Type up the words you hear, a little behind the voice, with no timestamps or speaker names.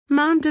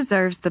Mom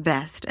deserves the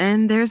best,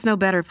 and there's no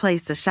better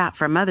place to shop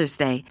for Mother's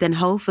Day than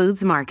Whole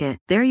Foods Market.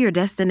 They're your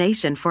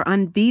destination for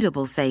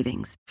unbeatable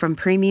savings, from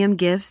premium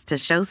gifts to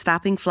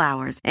show-stopping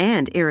flowers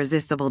and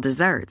irresistible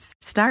desserts.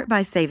 Start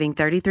by saving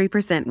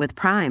 33% with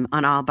Prime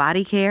on all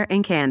body care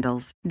and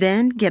candles.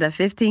 Then get a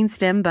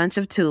 15-stem bunch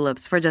of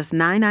tulips for just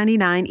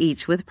 $9.99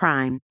 each with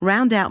Prime.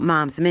 Round out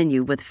Mom's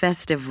menu with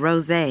festive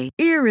rosé,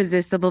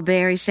 irresistible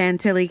berry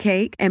chantilly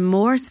cake, and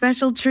more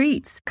special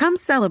treats. Come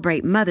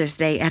celebrate Mother's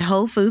Day at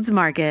Whole Foods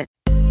Market.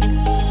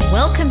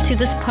 Welcome to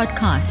this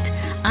podcast.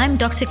 I'm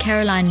Dr.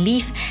 Caroline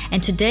Leaf,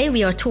 and today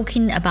we are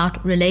talking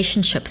about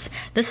relationships.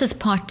 This is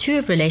part 2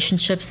 of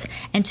relationships,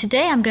 and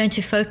today I'm going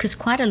to focus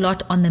quite a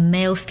lot on the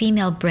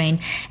male-female brain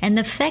and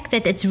the fact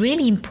that it's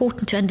really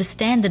important to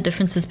understand the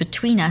differences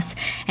between us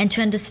and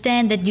to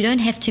understand that you don't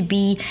have to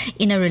be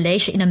in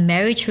a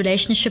marriage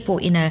relationship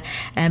or in a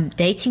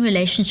dating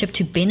relationship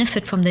to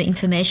benefit from the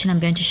information I'm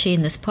going to share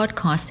in this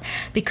podcast,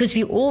 because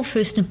we're all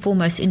first and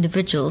foremost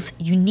individuals,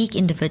 unique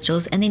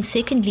individuals, and then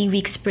secondly, we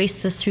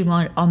express this through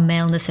our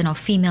maleness and our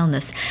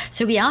femaleness.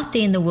 So we're out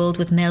there in the world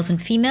with males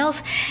and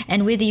females,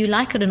 and whether you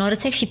like it or not,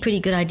 it's actually a pretty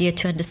good idea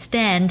to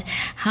understand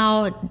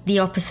how the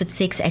opposite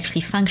sex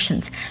actually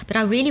functions. But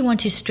I really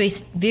want to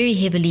stress very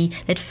heavily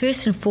that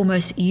first and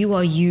foremost, you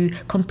are you,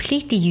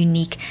 completely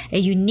unique, a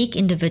unique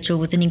individual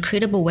with an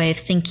incredible way of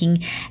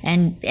thinking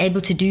and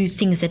able to do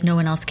things that no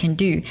one else can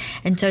do.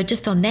 And so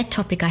just on that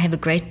topic, I have a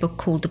great book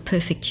called The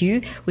Perfect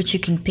You, which you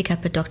can pick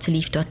up at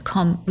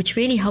drleaf.com, which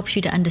really helps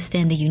you to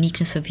understand the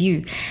uniqueness of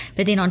you.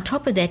 But then on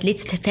top of that,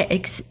 let's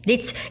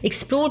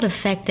explore the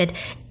fact that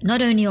not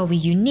only are we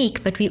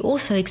unique, but we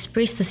also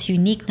express this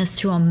uniqueness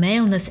through our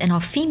maleness and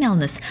our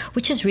femaleness,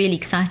 which is really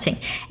exciting.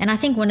 And I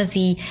think one of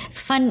the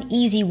fun,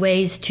 easy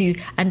ways to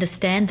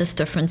understand this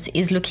difference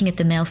is looking at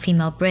the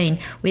male-female brain,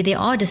 where there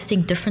are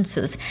distinct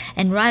differences.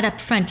 And right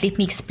up front, let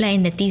me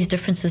explain that these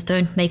differences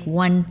don't make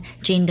one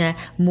gender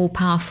more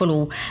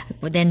powerful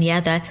than the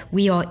other.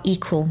 We are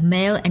equal.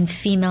 Male and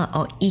female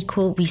are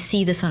equal. We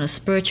see this on a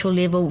spiritual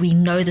level. We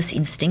know this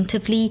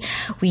instinctively.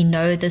 We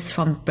know this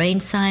from brain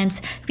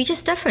science. We're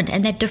just different,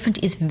 and that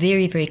different is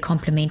very, very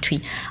complementary.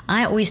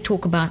 I always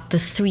talk about the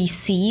 3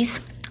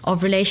 C's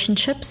of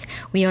relationships.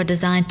 We are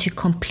designed to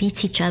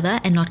complete each other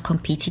and not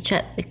compete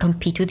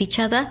with each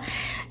other.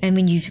 And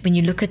when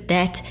you look at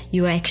that,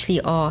 you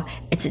actually are,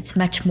 it's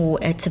much more,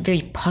 it's a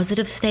very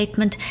positive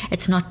statement.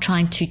 It's not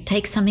trying to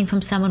take something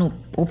from someone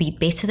or be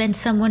better than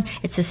someone.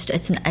 It's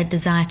a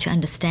desire to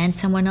understand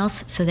someone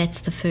else. So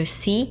that's the first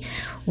C.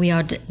 We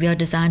are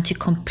designed to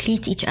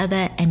complete each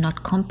other and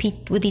not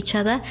compete with each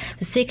other.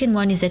 The second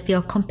one is that we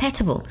are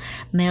compatible.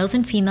 Males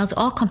and females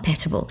are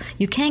compatible.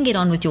 You can get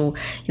on with your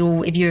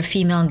if you're a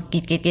female,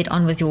 get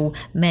on with your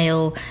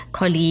male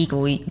colleague,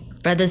 or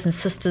brothers and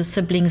sisters,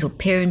 siblings, or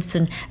parents,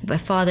 and a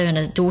father and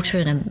a daughter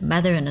and a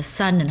mother and a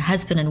son and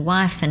husband and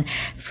wife and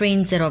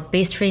friends that are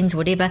best friends,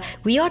 whatever.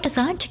 We are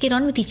designed to get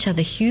on with each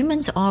other.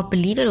 Humans are,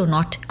 believe it or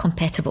not,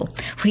 compatible.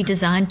 We're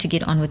designed to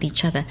get on with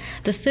each other.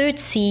 The third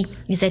C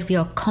is that we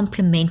are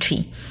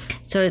complementary.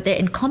 So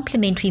that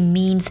complementary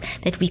means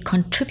that we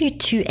contribute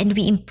to and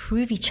we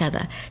improve each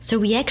other. So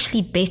we're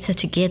actually better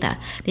together.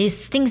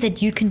 There's things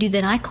that you can do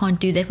that I can't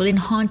do that will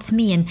enhance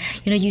me. And,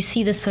 you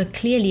see this so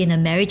clearly in a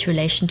marriage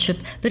relationship,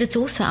 but it's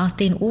also out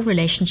there in all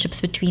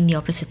relationships between the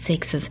opposite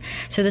sexes.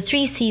 So the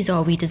 3 C's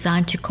are: we're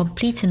designed to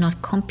complete and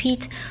not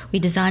compete.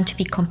 We're designed to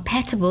be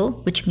compatible,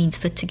 which means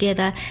fit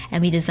together.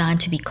 And we're designed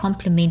to be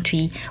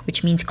complementary,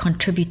 which means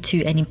contribute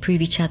to and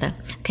improve each other.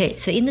 Okay,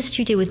 so in the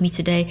studio with me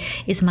today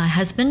is my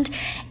husband,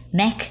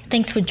 Mac.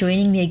 Thanks for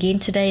joining me again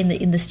today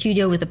in the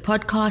studio with the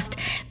podcast.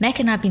 Mac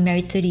and I have been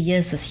married 30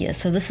 years this year,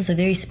 so this is a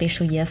very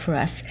special year for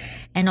us.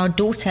 And our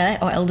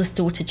eldest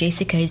daughter,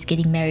 Jessica, is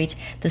getting married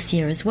this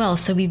year as well.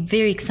 So we're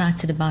very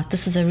excited about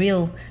this. Is a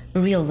real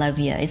love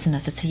year, isn't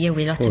it? It's a year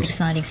where lots of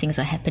exciting things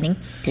are happening.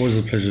 Always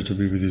a pleasure to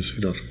be with you,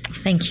 sweetheart.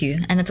 Thank you.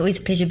 And it's always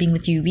a pleasure being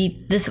with you.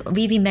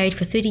 We've been married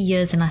for 30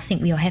 years, and I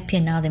think we are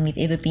happier now than we've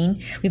ever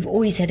been. We've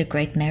always had a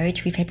great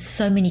marriage. We've had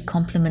so many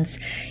compliments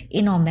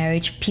in our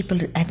marriage. People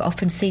have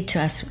often said to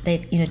us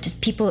that,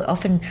 just people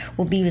often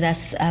will be with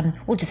us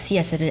or just see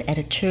us at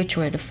a church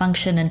or at a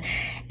function,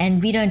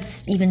 and we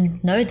don't even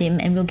know them,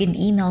 and we'll get an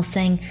email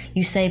saying,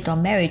 "You saved our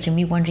marriage," and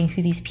we're wondering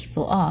who these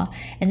people are.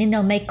 And then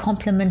they'll make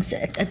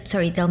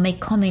they'll make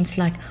comments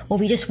like, "Well,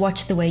 we just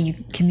watched the way you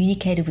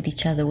communicated with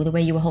each other, or the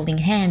way you were holding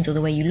hands, or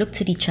the way you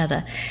looked at each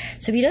other."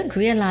 So we don't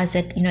realize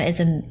that,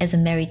 as a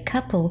married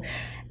couple,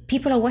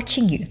 people are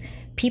watching you.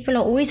 People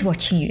are always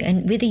watching you,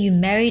 and whether you're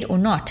married or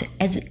not,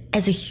 as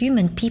a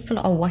human, people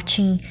are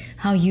watching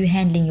how you're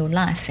handling your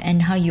life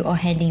and how you are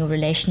handling your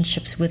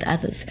relationships with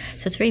others.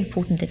 So it's very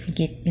important that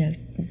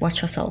we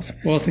watch ourselves.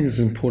 Well, I think it's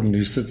important.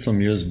 You said some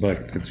years back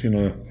that,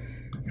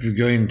 if you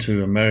go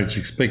into a marriage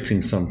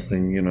expecting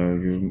something,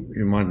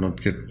 you might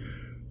not get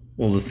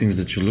all the things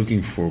that you're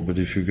looking for, but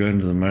if you go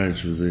into the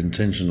marriage with the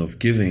intention of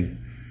giving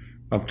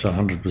up to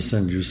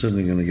 100%, you're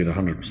certainly going to get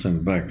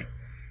 100% back.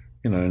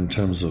 In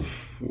terms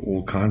of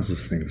all kinds of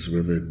things,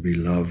 whether it be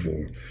love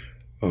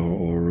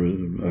or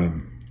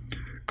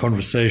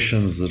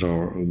conversations that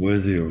are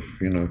worthy of,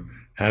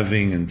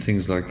 having and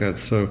things like that.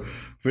 So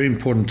very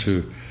important to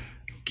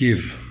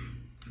give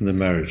in the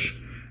marriage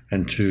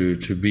and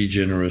to be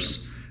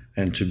generous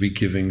and to be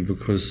giving,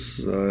 because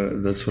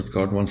that's what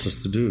God wants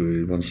us to do.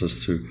 He wants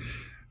us to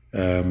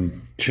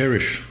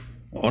cherish,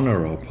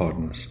 honor our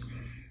partners.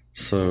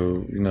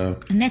 So,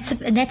 And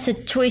that's a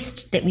choice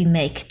that we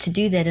make to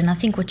do that. And I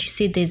think what you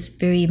said there is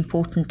very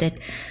important, that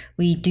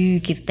we do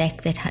give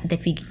back,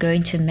 that we go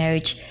into a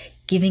marriage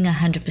giving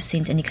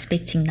 100% and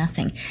expecting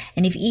nothing.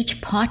 And if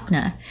each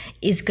partner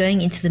is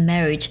going into the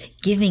marriage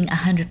giving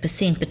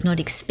 100% but not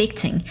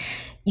expecting,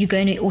 you're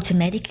going to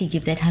automatically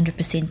give that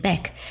 100%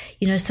 back.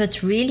 So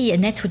it's really,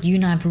 and that's what you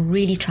and I have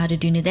really tried to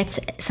do. Now, that's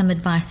some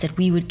advice that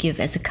we would give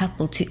as a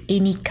couple to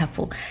any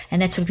couple.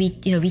 And that's what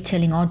we're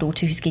telling our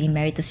daughter who's getting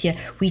married this year.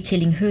 We're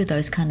telling her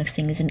those kind of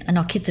things. And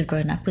our kids have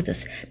grown up with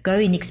us. Go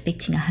in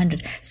expecting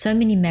 100. So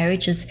many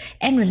marriages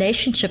and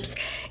relationships,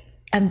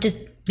 just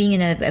being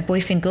in a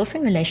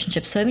boyfriend-girlfriend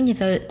relationship, so many of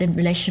the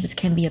relationships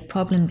can be a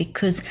problem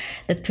because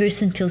the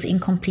person feels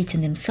incomplete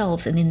in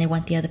themselves, and then they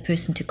want the other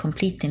person to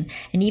complete them.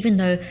 And even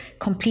though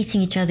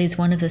completing each other is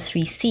one of the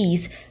 3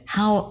 C's,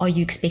 how are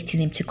you expecting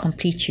them to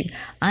complete you?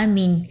 I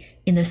mean,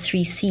 in the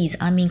 3 C's,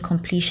 I mean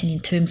completion in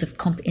terms of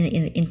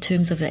in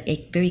terms of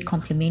a very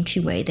complimentary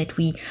way, that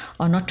we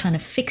are not trying to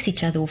fix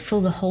each other or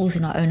fill the holes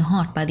in our own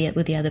heart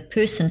with the other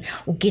person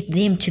or get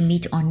them to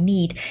meet our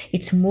need.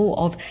 It's more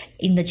of,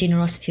 in the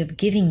generosity of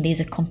giving, there's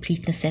a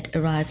completeness that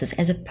arises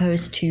as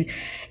opposed to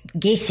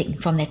getting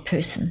from that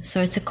person.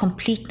 So it's a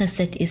completeness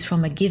that is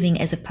from a giving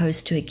as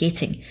opposed to a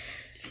getting.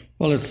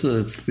 Well, it's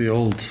the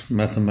old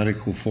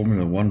mathematical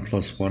formula: 1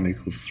 + 1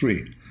 =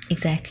 3.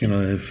 Exactly.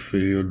 If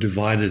you're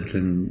divided,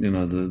 then,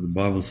 the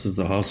Bible says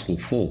the house will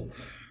fall.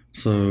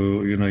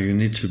 So, you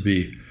need to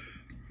be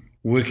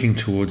working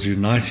towards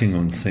uniting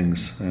on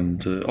things.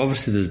 And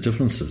obviously there's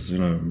differences,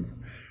 I'm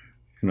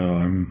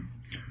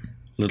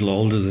a little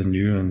older than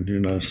you,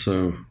 and,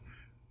 so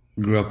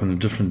grew up in a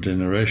different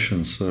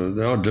generation. So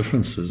there are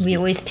differences. I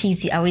always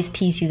tease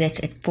you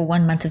that for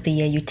 1 month of the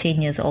year, you're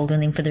 10 years older,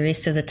 and then for the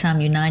rest of the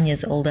time, you're 9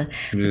 years older,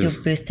 with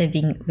your birthday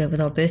being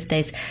with our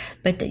birthdays.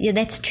 But yeah,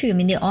 that's true. I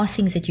mean, there are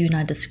things that you and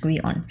I disagree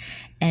on.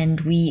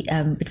 And we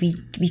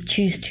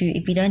choose to,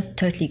 if we don't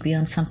totally agree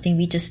on something,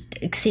 we just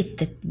accept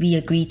that we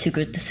agree to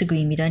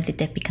disagree, and we don't let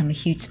that become a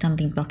huge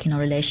stumbling block in our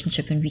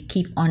relationship. And we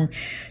keep on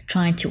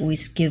trying to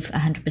always give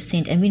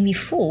 100%. And when we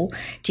fall,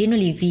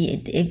 generally,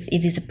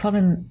 if there's a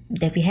problem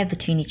that we have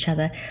between each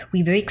other,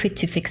 we're very quick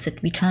to fix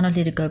it. We try not to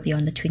let it go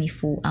beyond the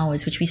 24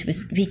 hours, which we were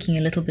speaking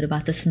a little bit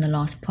about this in the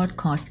last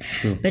podcast.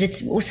 Sure. But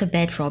it's also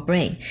bad for our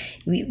brain.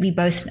 We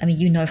both,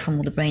 from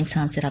all the brain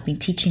science that I've been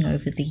teaching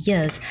over the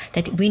years,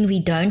 that when we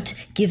don't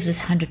gives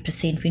us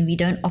 100%, when we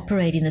don't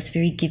operate in this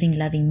very giving,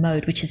 loving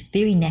mode, which is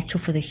very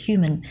natural for the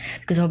human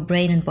because our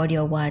brain and body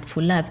are wired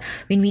for love.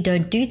 When we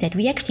don't do that,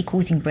 we're actually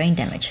causing brain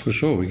damage. For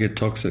sure, we get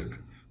toxic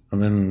and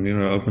then,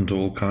 open to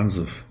all kinds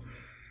of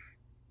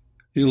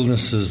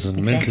illnesses and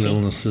Exactly. mental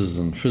illnesses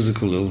and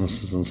physical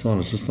illnesses and so on.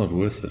 It's just not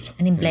worth it.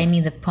 And then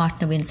blaming the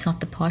partner when it's not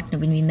the partner,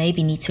 when we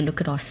maybe need to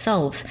look at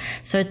ourselves.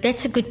 So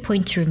that's a good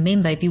point to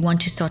remember if you want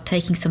to start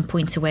taking some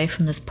points away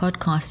from this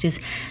podcast, is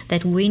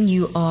that when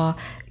you are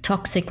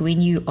toxic,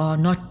 when you are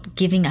not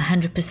giving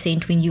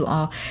 100%, when you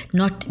are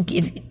not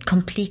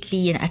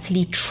completely and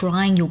utterly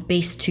trying your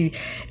best to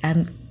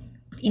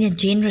in a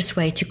generous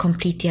way to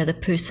complete the other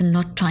person,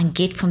 not try and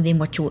get from them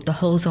what the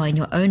holes are in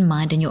your own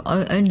mind and your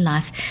own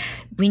life.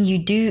 When you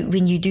do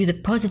the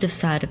positive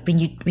side, when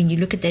you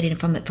look at that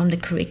from the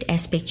correct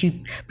aspect, you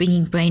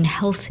bringing brain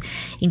health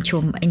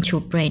into your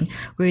brain.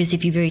 Whereas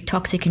if you're very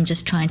toxic and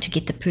just trying to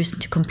get the person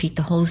to complete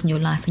the holes in your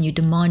life, and you're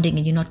demanding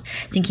and you're not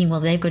thinking, well,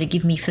 they've got to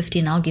give me 50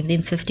 and I'll give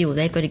them 50, or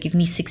they've got to give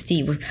me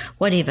 60, or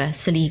whatever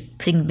silly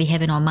thing we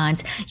have in our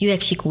minds, you're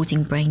actually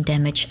causing brain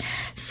damage.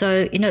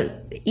 So,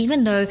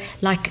 even though,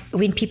 like,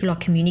 when people are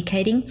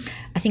communicating,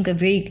 I think a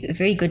very,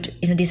 very good,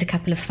 there's a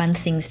couple of fun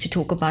things to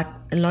talk about.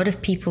 A lot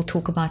of people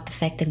talk about the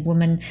fact that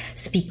women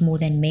speak more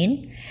than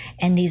men.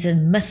 And there's a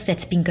myth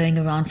that's been going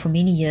around for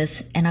many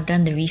years. And I've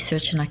done the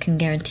research, and I can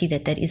guarantee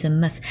that is a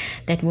myth,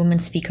 that women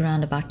speak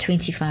around about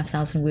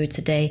 25,000 words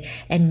a day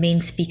and men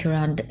speak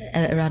around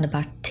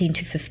about 10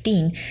 to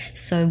 15.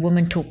 So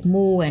women talk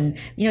more. And,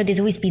 there's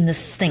always been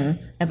this thing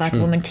about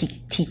women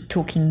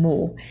talking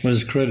more. Well,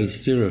 it's created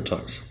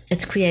stereotypes.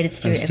 It's created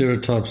stereotypes. And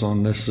stereotypes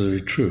aren't necessarily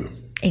true.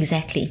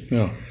 Exactly.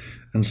 Yeah.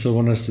 And so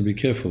one has to be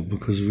careful,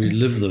 because we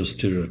live those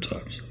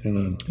stereotypes,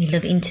 We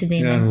live into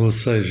them. Yeah, and we'll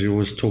say she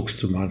always talks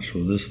too much,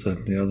 or this, that,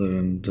 and the other,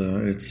 and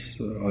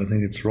I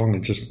think it's wrong.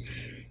 It just,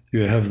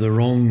 you have the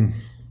wrong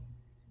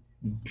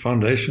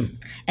foundation.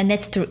 And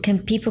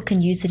people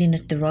can use it in a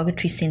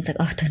derogatory sense, like,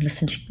 oh, don't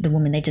listen to the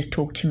woman, they just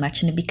talk too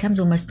much, and it becomes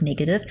almost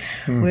negative.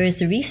 Whereas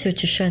the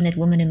research has shown that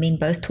women and men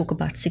both talk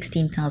about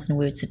 16,000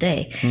 words a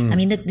day. I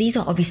mean, these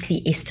are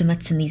obviously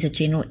estimates and these are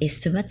general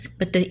estimates,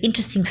 but the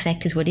interesting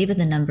fact is whatever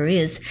the number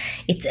is,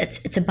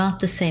 it's about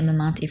the same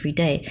amount every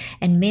day.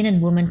 And men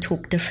and women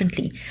talk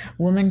differently.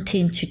 Women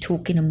tend to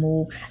talk in a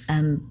more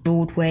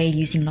broad way,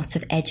 using lots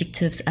of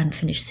adjectives,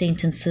 unfinished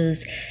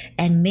sentences,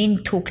 and men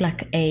talk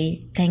like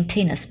playing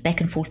tennis,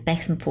 back and forth,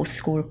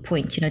 score a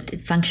point,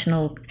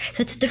 functional.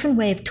 So it's a different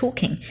way of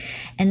talking.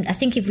 And I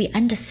think if we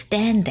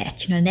understand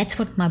that, and that's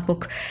what my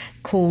book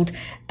called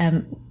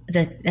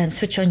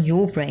Switch On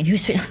Your Brain.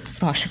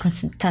 Gosh, I can't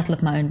see the title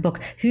of my own book.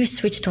 Who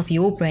Switched Off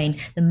Your Brain?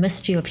 The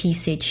Mystery of He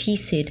Said, She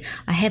Said.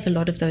 I have a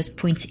lot of those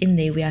points in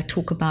there where I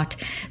talk about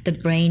the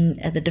brain,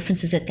 the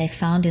differences that they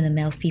found in the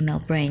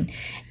male-female brain,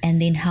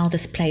 and then how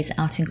this plays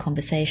out in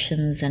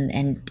conversations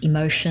and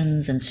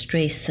emotions and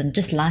stress and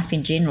just life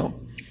in general.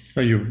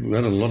 Oh, you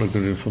had a lot of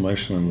good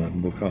information in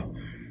that book.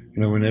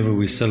 Whenever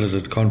we sell it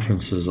at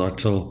conferences, I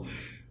tell,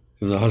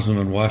 if the husband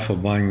and wife are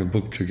buying the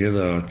book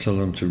together, I tell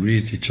them to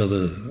read each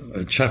other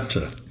a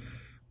chapter,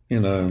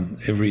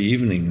 every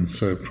evening. And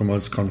so it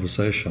promotes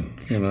conversation,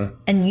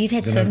 And you've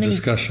had so many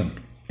discussion.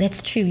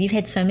 That's true. We've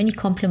had so many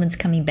compliments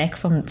coming back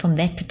from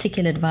that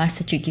particular advice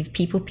that you give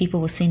people.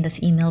 People will send us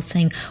emails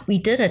saying, we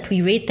did it.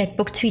 We read that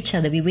book to each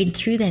other. We went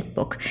through that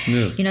book.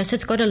 Yeah. So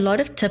it's got a lot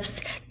of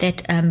tips,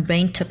 that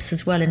brain tips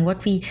as well. And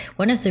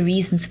one of the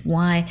reasons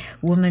why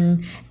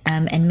women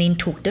and men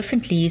talk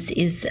differently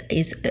is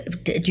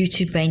due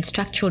to brain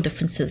structural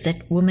differences,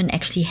 that women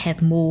actually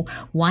have more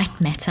white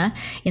matter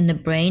in the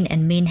brain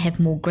and men have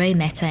more gray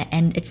matter.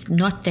 And it's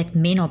not that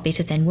men are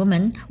better than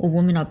women or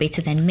women are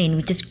better than men.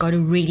 We just got to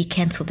really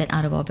cancel that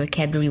out of our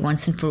vocabulary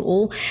once and for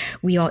all.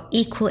 We are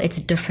equal,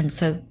 it's different.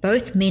 So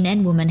both men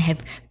and women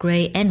have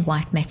gray and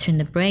white matter in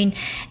the brain,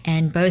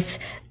 and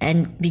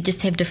we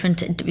just have different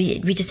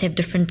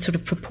sort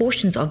of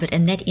proportions of it,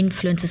 and that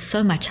influences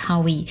so much how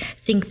we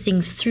think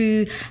things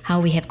through, how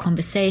we have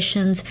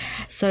conversations.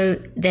 So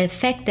the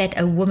fact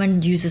that a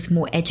woman uses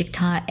more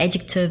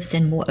adjectives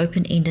and more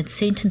open-ended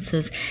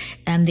sentences,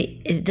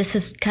 this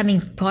is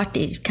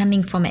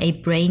coming from a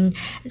brain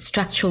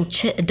structural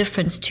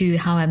difference to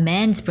how a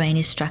man's brain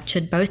is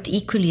structured, both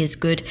equally as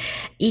good,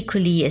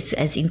 equally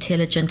as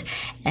intelligent.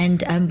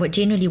 And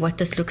what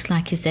this looks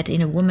like is that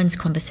in a woman's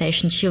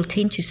conversation, she'll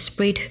tend to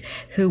spread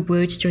her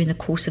words during the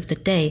course of the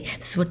day.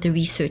 This is what the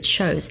research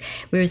shows.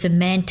 Whereas a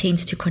man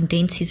tends to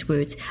condense his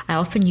words. I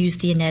often use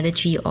the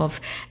analogy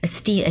of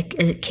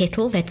a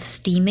kettle that's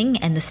steaming,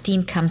 and the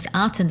steam comes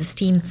out and the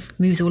steam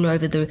moves all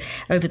over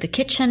the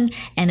kitchen,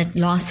 and it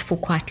lasts for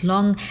quite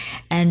long.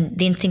 And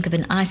then think of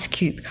an ice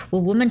cube.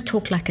 Well, women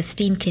talk like a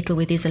steam kettle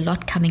where there's a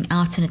lot coming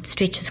out and it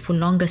stretches for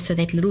longer, so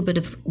that little bit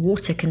of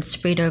water can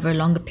spread over a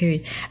longer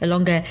period,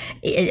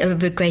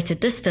 over a greater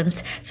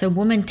distance. So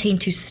women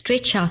tend to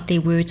stretch out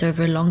their words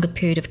over a longer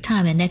period of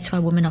time, and that's why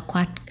women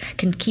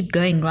can keep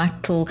going right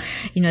till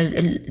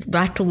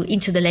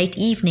into the late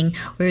evening,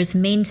 whereas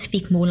men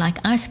speak more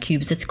like ice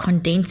cubes. It's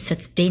condensed,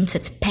 it's dense,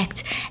 it's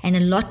packed, and a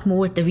lot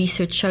more. The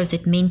research shows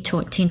that men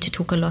tend to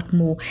talk a lot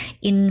more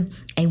in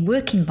a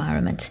work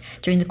environment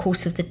during the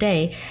course of the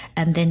day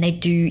than they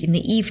do in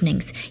the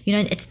evenings.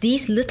 It's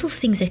these little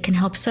things that can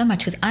help so much,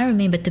 because I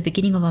remember at the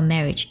beginning of our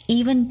marriage,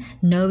 even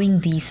knowing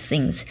these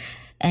things,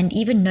 and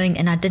even knowing,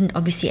 and I didn't,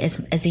 obviously, as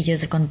the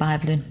years have gone by,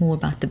 I've learned more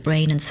about the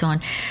brain and so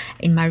on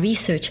in my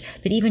research,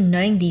 but even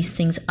knowing these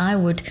things, I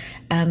would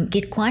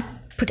get quite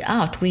put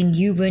out when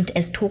you weren't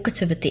as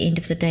talkative at the end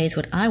of the day as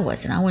what I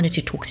was. And I wanted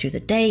to talk through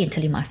the day and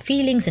tell you my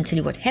feelings and tell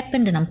you what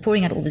happened, and I'm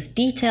pouring out all this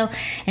detail,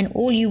 and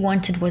all you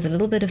wanted was a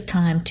little bit of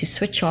time to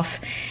switch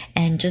off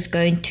and just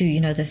go into,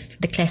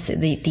 the classic,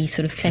 the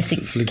sort of classic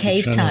flick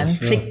cave channels,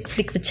 time,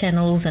 flick the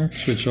channels and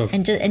switch off,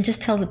 and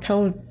just tell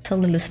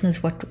the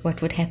listeners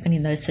what would happen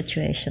in those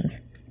situations.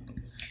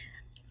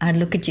 I'd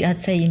look at you, I'd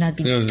say, I'd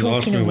be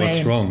talking away.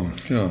 What's wrong?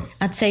 Yeah.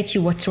 I'd say to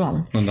you, what's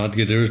wrong? And I'd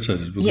get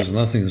irritated because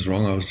nothing's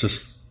wrong. I was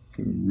just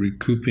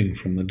recouping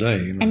from the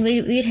day, and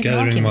we'd have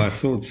gathering my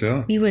thoughts.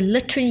 We would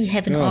literally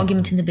have an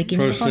argument in the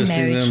beginning of our marriage.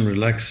 Processing them,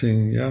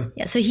 relaxing.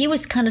 So he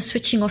was kind of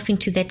switching off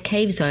into that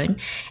cave zone,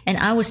 and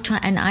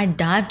I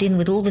dived in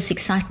with all this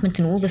excitement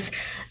and all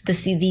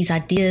these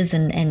ideas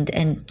and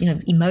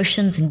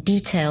emotions and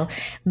detail.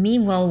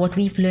 Meanwhile, what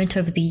we've learned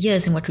over the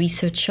years and what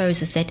research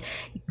shows is that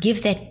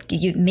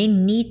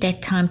men need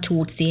that time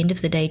towards the end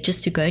of the day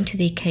just to go into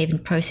their cave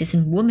and process,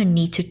 and women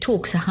need to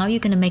talk. So how are you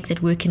going to make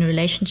that work in a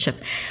relationship?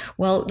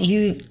 Well,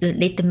 you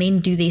let the men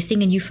do their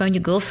thing, and you phone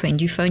your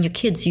girlfriend, you phone your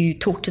kids, you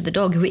talk to the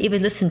dog, whoever,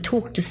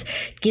 talk, just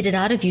get it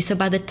out of you. So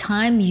by the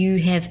time you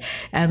have,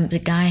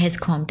 the guy has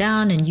calmed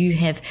down and you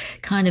have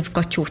kind of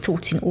got your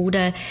thoughts in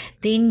order,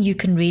 then you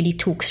can really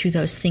talk talk through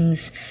those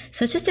things.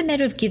 So it's just a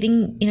matter of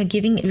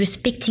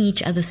respecting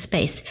each other's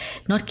space,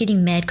 not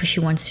getting mad because she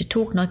wants to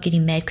talk, not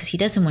getting mad because he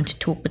doesn't want to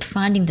talk, but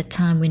finding the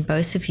time when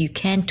both of you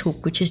can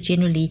talk, which is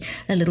generally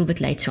a little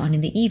bit later on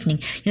in the evening.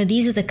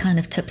 These are the kind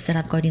of tips that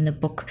I've got in the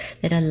book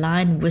that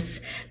align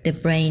with the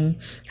brain,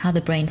 how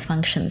the brain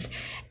functions.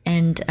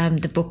 And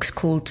the book's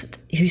called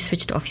Who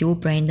Switched Off Your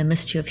Brain? The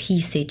Mystery of He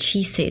Said,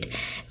 She Said.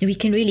 We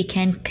really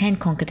can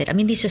conquer that. I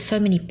mean, there's just so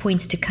many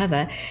points to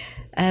cover.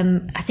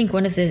 I think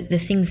one of the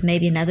things,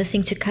 maybe another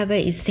thing to cover,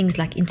 is things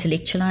like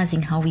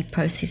intellectualizing, how we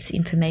process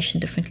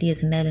information differently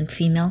as a male and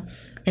female.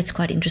 That's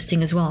quite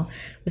interesting as well,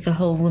 with the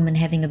whole woman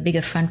having a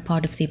bigger front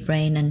part of their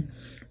brain and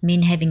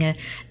men having a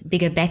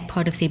bigger back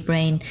part of their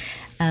brain.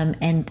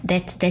 And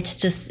that's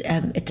just,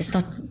 it's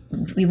not,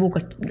 we've all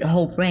got the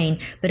whole brain,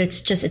 but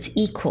it's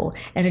equal,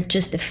 and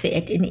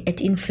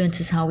it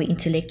influences how we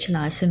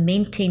intellectualize. So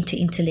men tend to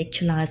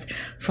intellectualize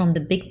from the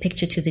big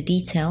picture to the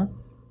detail,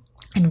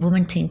 and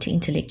women tend to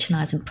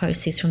intellectualize and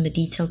process from the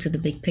detail to the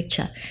big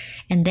picture.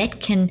 And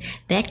that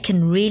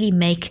can really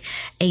make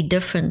a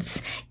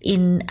difference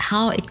in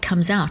how it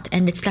comes out.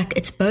 And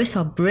it's both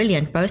are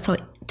brilliant, both are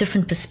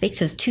different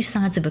perspectives, two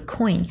sides of a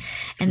coin,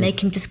 and they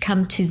can just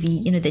come to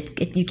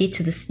you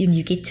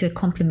get to a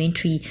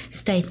complementary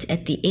state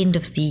at the end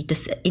of the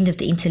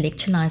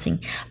intellectualizing.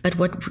 But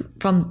what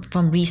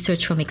from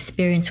research, from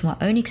experience, from our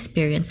own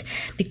experience,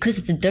 because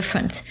it's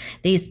different,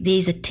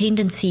 there's a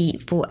tendency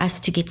for us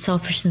to get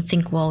selfish and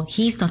think, well,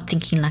 he's not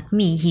thinking like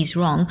me, he's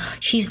wrong.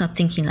 She's not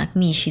thinking like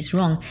me, she's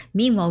wrong.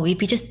 Meanwhile, if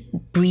we just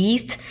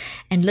breathed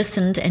and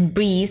listened and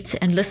breathed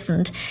and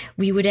listened,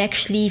 we would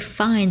actually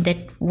find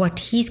that what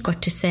he's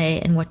got to say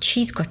and what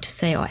she's got to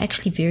say are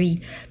actually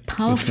very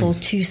powerful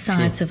two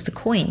sides of the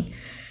coin.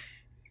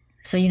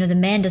 So, the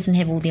man doesn't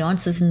have all the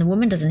answers and the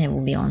woman doesn't have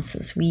all the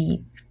answers.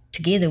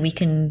 Together we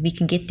can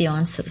get the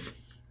answers.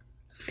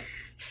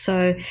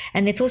 So,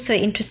 and it's also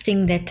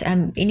interesting that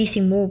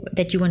anything more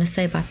that you want to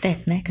say about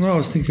that, Mac? Well, I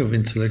was thinking of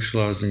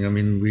intellectualizing. I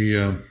mean,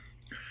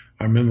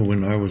 I remember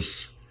when I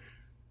was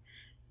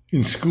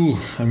in school,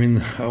 I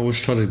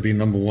always tried to be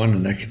number one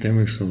in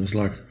academics. It was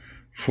like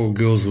 4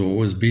 girls were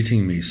always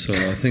beating me. So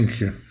I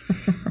think,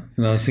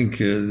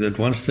 at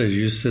one stage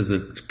you said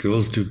that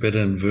girls do better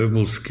in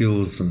verbal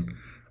skills and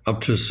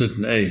up to a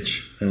certain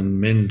age,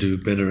 and men do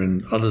better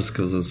in other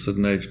skills at a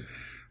certain age.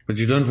 But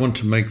you don't want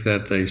to make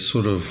that a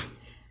sort of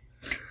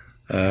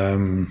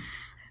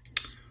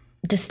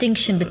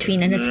distinction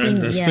between, and it's been,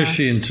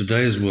 especially in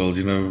today's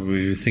world, where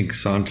you think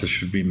scientists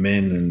should be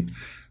men and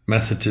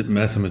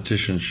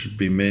mathematicians should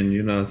be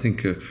men. I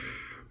think a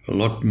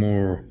lot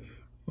more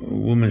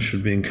women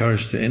should be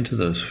encouraged to enter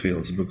those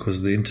fields,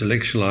 because the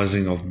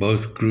intellectualizing of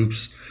both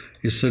groups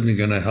is certainly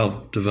going to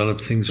help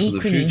develop things for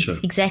the future.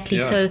 Exactly.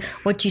 Yeah. So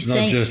what you're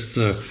saying, not just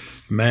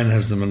man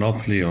has the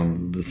monopoly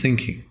on the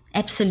thinking.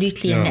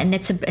 Absolutely. Yeah. And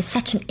that's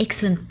such an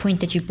excellent point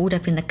that you brought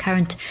up in the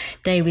current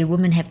day, where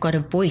women have got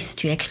a voice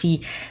to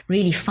actually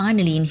really,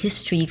 finally in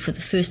history, for the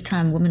first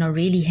time, women are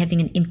really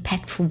having an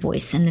impactful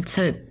voice. And it's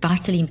so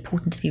vitally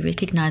important that we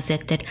recognize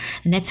that.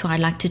 And that's why I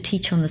like to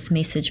teach on this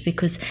message,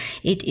 because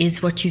it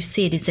is what you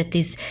said, is that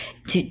there's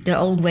the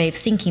old way of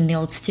thinking, the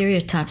old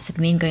stereotypes that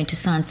men go into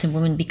science and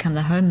women become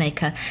the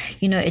homemaker.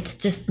 It's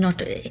just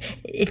not...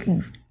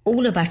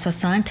 All of us are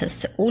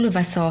scientists, all of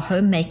us are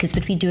homemakers,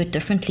 but we do it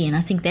differently. And I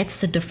think that's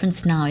the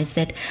difference now, is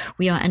that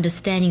we are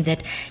understanding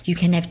that you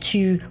can have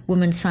 2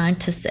 women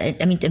scientists, a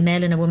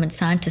male and a woman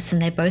scientist,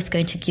 and they're both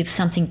going to give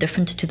something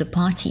different to the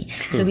party.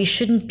 True. So we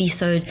shouldn't be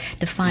so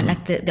defined,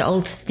 like the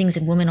old things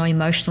that women are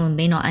emotional and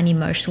men are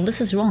unemotional.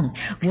 This is wrong.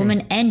 True.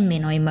 Women and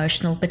men are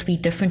emotional, but we're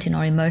different in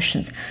our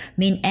emotions.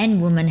 Men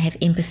and women have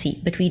empathy,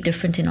 but we're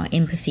different in our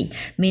empathy.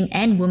 Men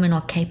and women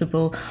are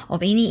capable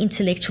of any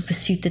intellectual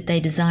pursuit that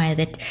they desire,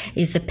 that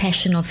is the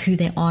passion of who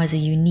they are as a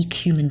unique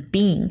human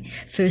being,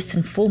 first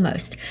and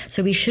foremost.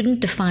 So we shouldn't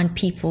define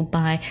people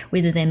by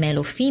whether they're male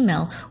or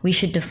female. We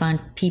should define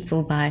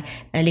people by,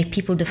 let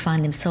people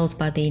define themselves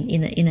by their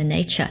inner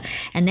nature.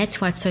 And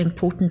that's why it's so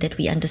important that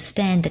we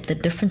understand that the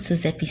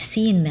differences that we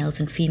see in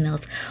males and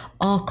females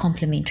are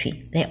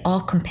complementary. They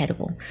are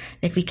compatible,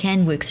 that we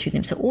can work through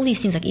them. So all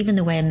these things, like even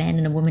the way a man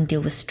and a woman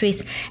deal with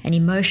stress and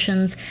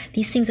emotions,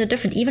 these things are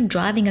different. Even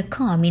driving a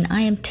car.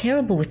 I am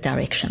terrible with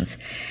directions.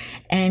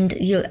 And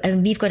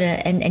we've got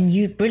and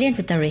you're brilliant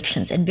with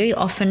directions. And very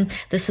often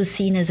this is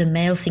seen as a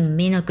male thing.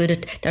 Men are good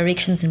at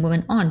directions and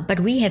women aren't.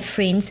 But we have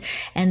friends,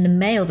 and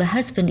the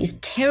husband is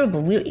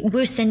terrible,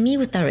 worse than me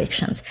with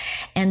directions.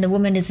 And the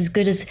woman is as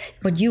good as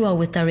what you are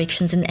with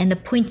directions. And the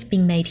point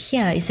being made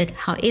here is that,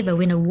 however,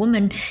 when a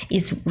woman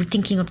is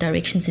thinking of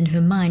directions in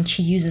her mind,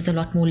 she uses a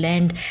lot more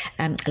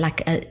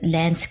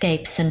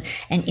landscapes and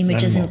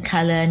images and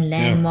color and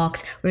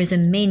landmarks, whereas the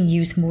men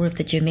use more of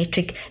the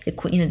geometric,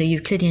 the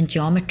Euclidean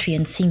geometry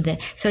and seeing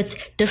that. So it's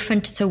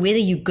different. So whether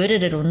you're good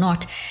at it or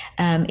not,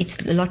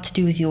 it's a lot to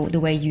do with the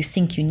way you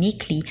think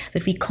uniquely,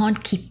 but we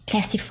can't keep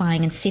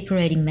classifying and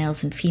separating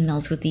males and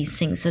females with these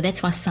things. So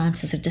that's why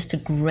science is just a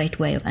great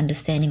way of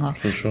understanding our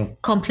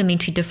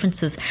complementary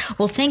differences.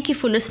 Well, thank you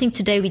for listening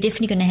today. We're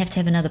definitely going to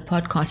have another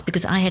podcast,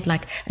 because I had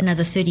like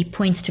another 30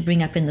 points to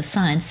bring up in the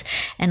science.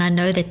 And I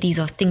know that these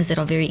are things that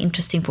are very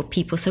interesting for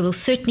people. So we'll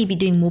certainly be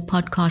doing more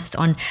podcasts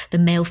on the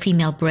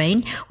male-female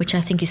brain, which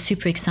I think is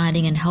super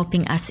exciting and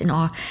helping us in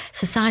our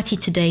society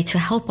today to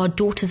help our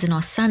daughters and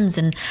our sons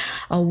and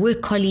our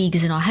work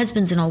colleagues and our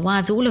husbands and our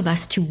wives, all of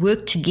us, to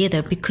work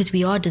together, because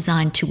we are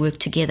designed to work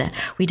together.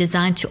 We're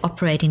designed to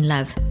operate in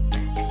love.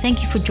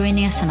 Thank you for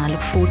joining us, and I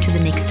look forward to the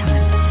next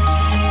time.